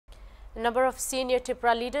A number of senior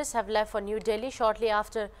Tipra leaders have left for New Delhi shortly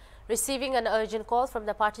after receiving an urgent call from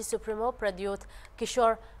the party supremo Pradyot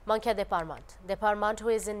Kishore Mankhya Deparmant, who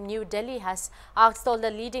is in New Delhi, has asked all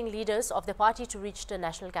the leading leaders of the party to reach the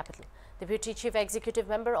national capital. Deputy Chief Executive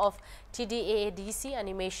Member of TDAADC,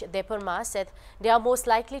 Animesh Deparma, said they are most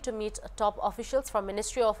likely to meet top officials from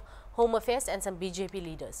Ministry of Home Affairs and some BJP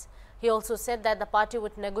leaders. He also said that the party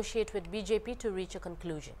would negotiate with BJP to reach a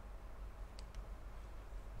conclusion.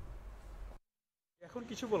 এখন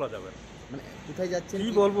কিছু বলা যাবে মানে কোথায় যাচ্ছেন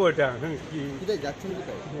কি বলবো এটা কি কোথায় যাচ্ছেন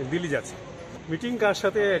কোথায় দিল্লি যাচ্ছে মিটিং কার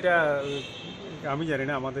সাথে এটা আমি জানি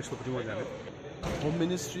না আমাদের সুপ্রিমো জানে Home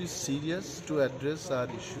Ministry is serious to address our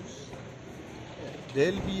issues.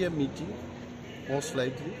 There will be a meeting most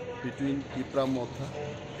likely between Tipra Motha,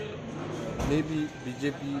 maybe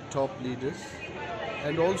BJP top leaders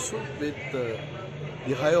and also with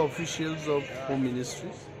the high officials of Home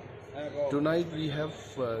Ministries. Tonight we have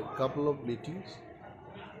a couple of meetings.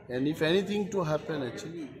 And if anything to happen,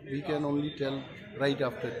 actually, we can only tell right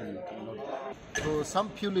after the meeting. So some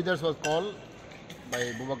few leaders was called by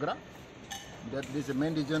Bubagra. That is the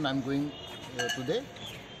main reason I'm going today.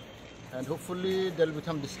 And hopefully there will be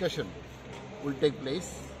some discussion will take place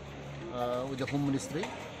with the Home Ministry.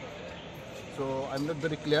 So I'm not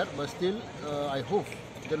very clear, but still I hope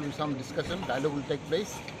there will be some discussion, dialogue will take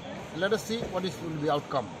place. Let us see what will be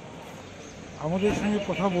outcome. আমাদের সঙ্গে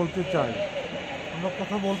কথা বলতে চাই আমরা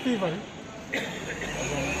কথা বলতেই পারি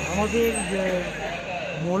আমাদের যে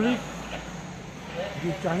মৌলিক যে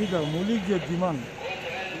চাহিদা মৌলিক যে ডিমান্ড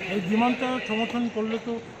এই ডিমান্ডটা সমর্থন করলে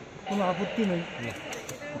তো কোনো আপত্তি নেই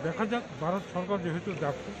দেখা যাক ভারত সরকার যেহেতু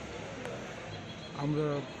ডাকছে আমরা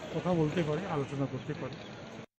কথা বলতে পারি আলোচনা করতে পারি